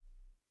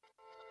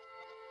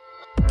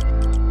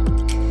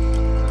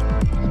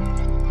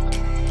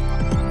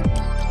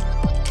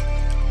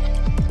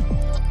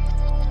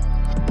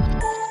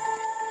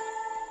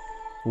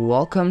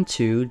Welcome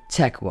to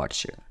Tech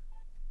Watcher.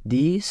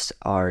 These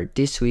are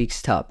this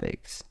week's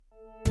topics.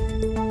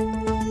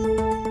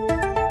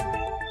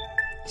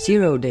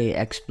 Zero-day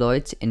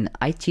exploits in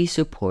IT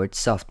support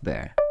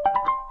software.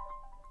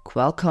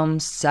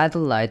 Qualcomm's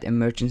satellite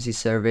emergency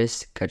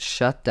service got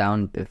shut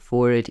down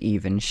before it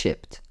even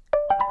shipped.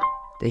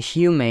 The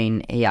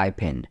Humane AI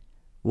Pin.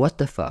 What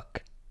the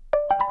fuck?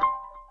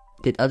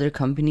 Did other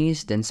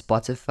companies than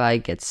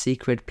Spotify get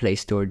secret Play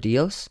Store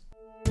deals?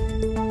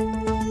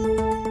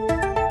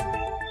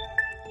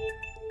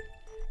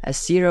 A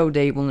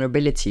zero-day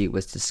vulnerability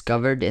was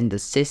discovered in the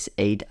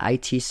Sys8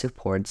 IT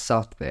support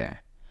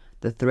software.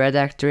 The threat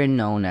actor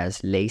known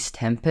as Lace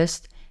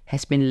Tempest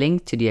has been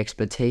linked to the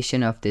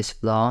exploitation of this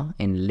flaw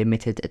in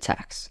limited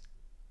attacks.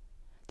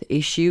 The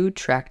issue,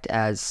 tracked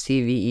as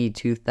CVE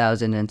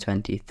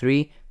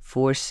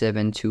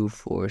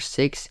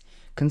 2023-47246,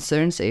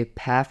 concerns a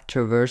path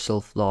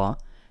traversal flaw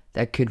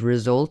that could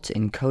result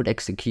in code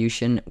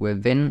execution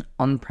within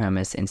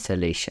on-premise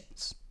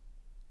installations.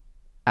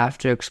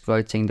 After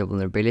exploiting the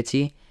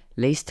vulnerability,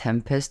 Lace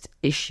Tempest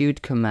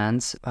issued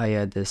commands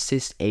via the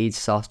Sys8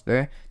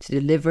 software to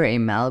deliver a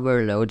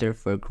malware loader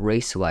for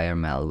Gracewire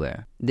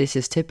malware. This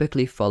is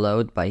typically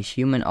followed by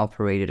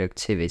human-operated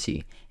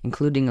activity,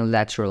 including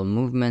lateral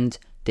movement,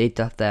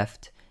 data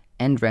theft,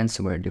 and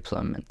ransomware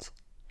deployment.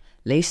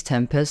 Lace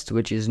Tempest,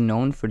 which is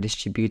known for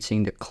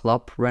distributing the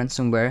Clop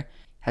ransomware,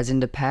 has in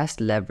the past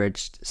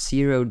leveraged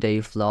zero-day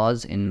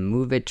flaws in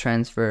MoveIt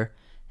transfer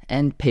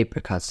and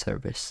papercut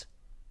service.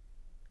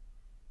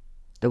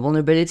 The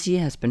vulnerability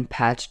has been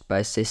patched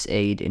by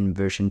Sys8 in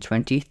version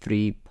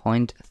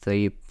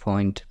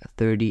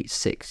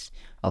 23.3.36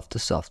 of the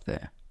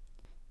software.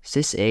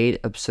 Sys8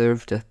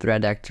 observed the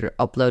threat actor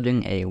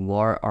uploading a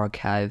WAR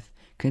archive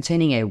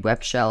containing a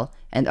web shell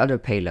and other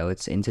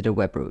payloads into the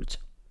web root.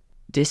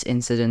 This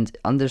incident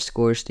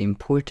underscores the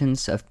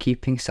importance of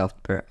keeping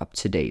software up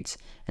to date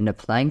and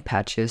applying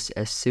patches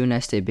as soon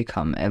as they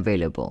become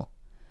available.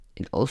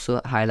 It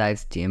also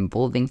highlights the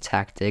evolving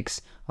tactics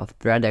of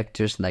threat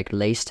actors like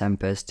Lace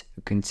Tempest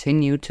who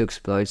continue to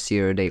exploit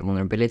zero-day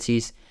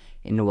vulnerabilities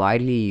in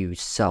widely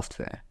used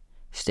software.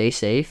 Stay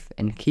safe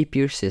and keep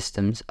your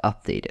systems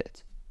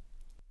updated.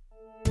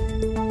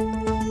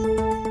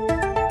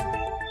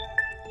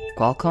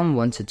 Qualcomm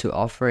wanted to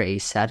offer a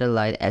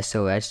satellite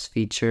SOS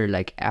feature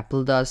like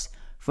Apple does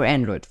for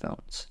Android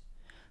phones.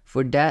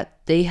 For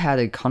that, they had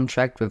a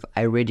contract with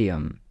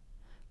Iridium,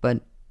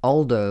 but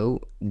although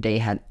they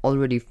had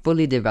already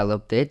fully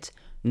developed it,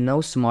 no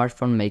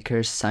smartphone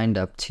makers signed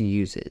up to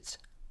use it.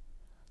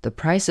 The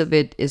price of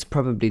it is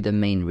probably the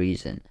main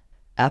reason.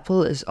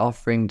 Apple is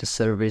offering the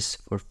service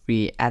for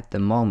free at the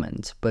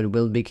moment, but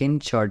will begin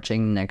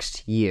charging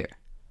next year.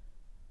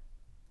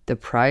 The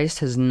price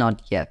has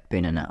not yet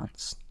been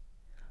announced.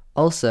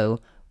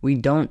 Also, we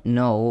don't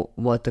know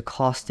what the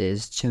cost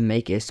is to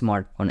make a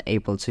smartphone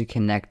able to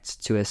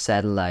connect to a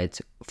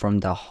satellite from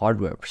the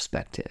hardware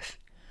perspective.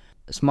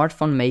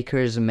 Smartphone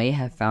makers may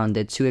have found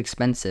it too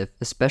expensive,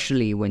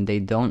 especially when they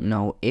don't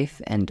know if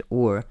and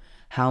or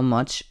how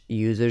much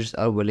users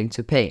are willing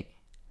to pay.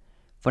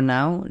 For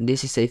now,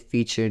 this is a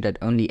feature that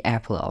only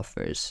Apple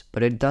offers,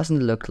 but it doesn't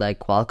look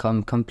like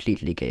Qualcomm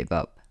completely gave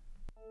up.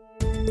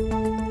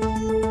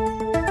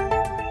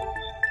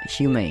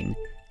 Humane,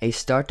 a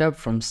startup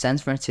from San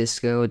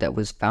Francisco that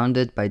was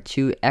founded by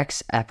two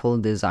ex-Apple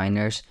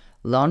designers,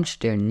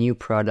 launched their new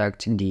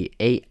product, the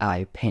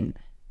AI Pin.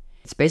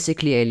 It's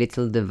basically a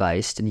little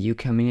device that you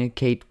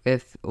communicate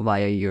with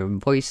via your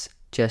voice,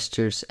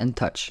 gestures, and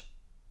touch.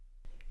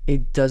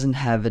 It doesn't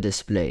have a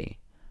display.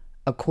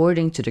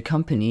 According to the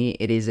company,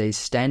 it is a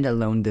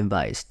standalone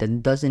device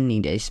that doesn't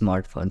need a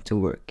smartphone to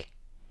work.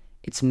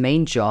 Its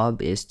main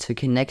job is to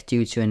connect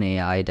you to an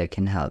AI that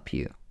can help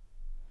you.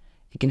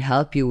 It can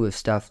help you with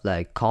stuff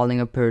like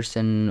calling a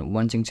person,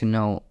 wanting to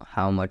know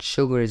how much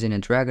sugar is in a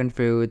dragon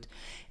fruit.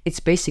 It's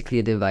basically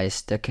a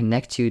device that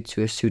connects you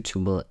to a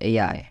suitable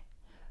AI.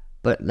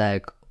 But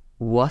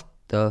what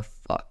the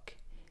fuck?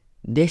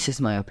 This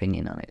is my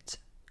opinion on it.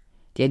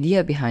 The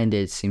idea behind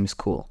it seems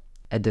cool.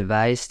 A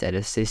device that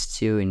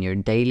assists you in your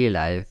daily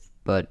life,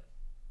 but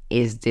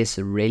is this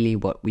really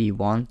what we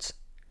want?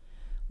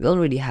 We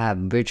already have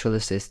virtual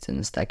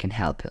assistants that can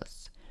help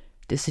us.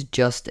 This is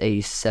just a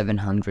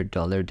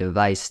 $700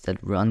 device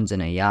that runs an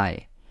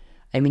AI.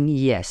 I mean,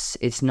 yes,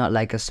 it's not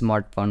like a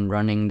smartphone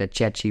running the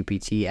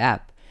ChatGPT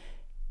app.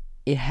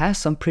 It has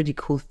some pretty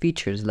cool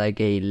features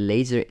like a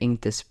laser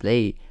ink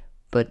display,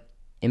 but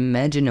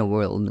imagine a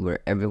world where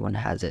everyone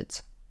has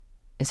it.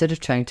 Instead of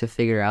trying to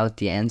figure out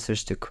the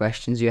answers to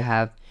questions you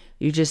have,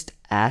 you just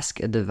ask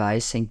a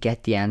device and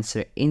get the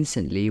answer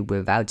instantly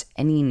without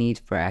any need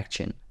for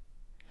action.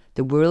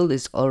 The world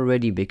is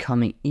already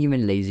becoming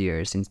even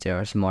lazier since there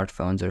are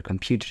smartphones or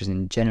computers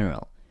in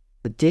general.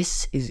 But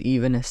this is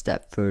even a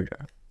step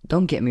further.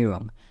 Don't get me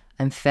wrong,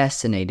 I'm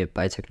fascinated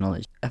by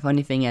technology. A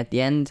funny thing at the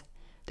end,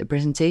 the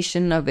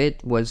presentation of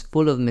it was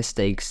full of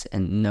mistakes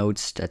and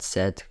notes that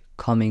said,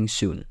 "coming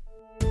soon."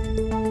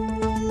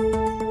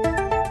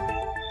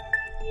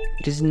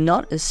 It is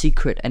not a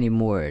secret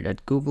anymore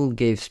that Google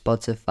gave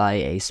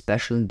Spotify a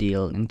special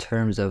deal in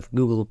terms of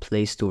Google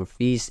Play Store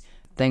fees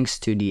thanks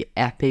to the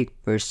Epic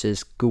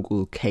versus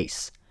Google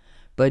case.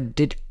 But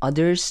did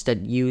others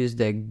that use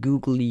the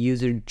Google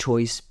User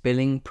Choice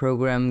Billing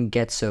program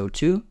get so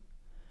too?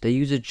 The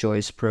User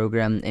Choice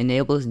program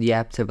enables the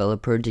app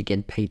developer to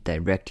get paid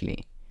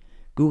directly.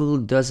 Google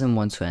doesn't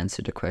want to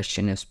answer the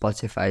question if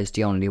Spotify is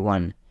the only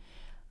one.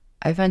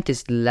 I find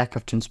this lack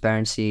of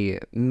transparency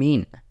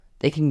mean.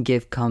 They can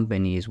give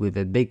companies with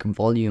a big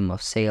volume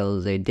of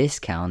sales a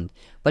discount,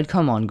 but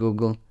come on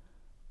Google,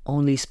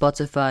 only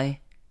Spotify?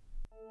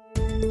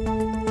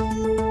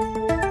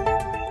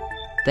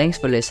 Thanks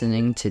for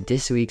listening to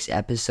this week's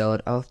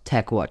episode of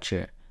Tech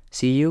Watcher.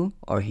 See you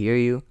or hear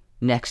you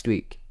next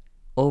week.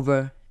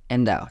 Over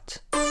and out.